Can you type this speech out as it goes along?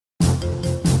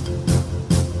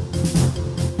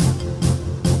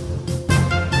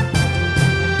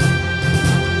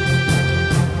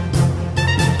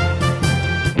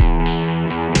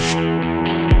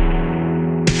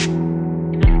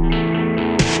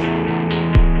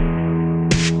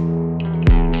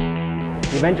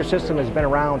Avenger system has been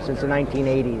around since the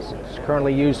 1980s. It's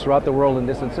currently used throughout the world in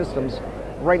distant systems.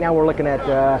 Right now we're looking at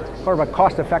sort of a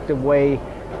cost-effective way,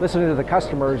 listening to the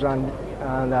customers on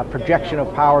projection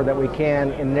of power that we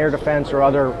can in air defense or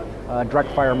other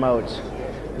direct fire modes.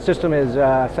 The system is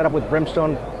set up with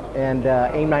Brimstone and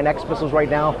AIM-9X missiles right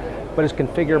now, but is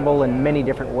configurable in many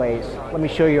different ways. Let me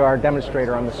show you our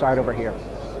demonstrator on the side over here.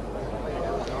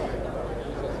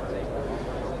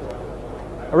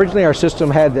 Originally our system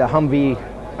had the Humvee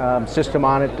system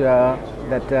on it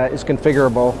that is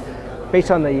configurable. Based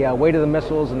on the weight of the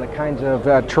missiles and the kinds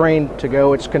of terrain to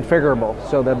go, it's configurable.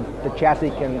 So the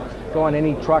chassis can go on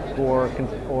any truck or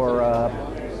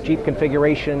Jeep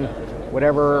configuration,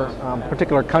 whatever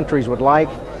particular countries would like.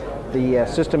 The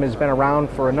system has been around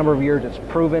for a number of years. It's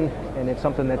proven, and it's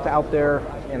something that's out there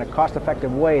in a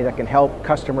cost-effective way that can help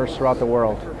customers throughout the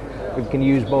world. We can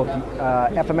use both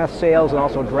FMS sales and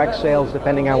also direct sales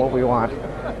depending on what we want.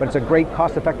 But it's a great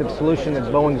cost-effective solution that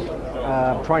Boeing's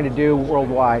trying to do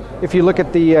worldwide. If you look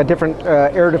at the different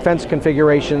air defense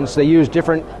configurations, they use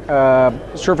different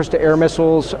surface-to-air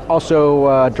missiles,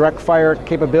 also direct fire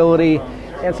capability,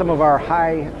 and some of our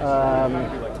high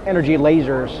energy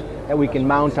lasers that we can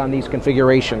mount on these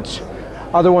configurations.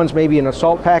 Other ones may be an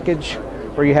assault package,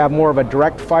 where you have more of a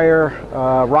direct fire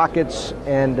rockets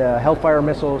and Hellfire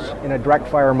missiles in a direct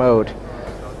fire mode.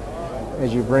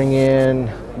 As you bring in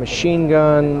machine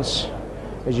guns,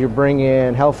 as you bring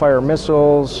in Hellfire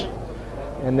missiles,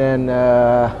 and then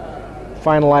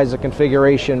finalize the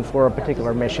configuration for a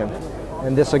particular mission.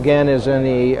 And this again is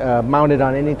mounted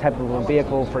on any type of a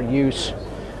vehicle for use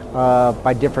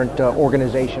by different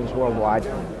organizations worldwide.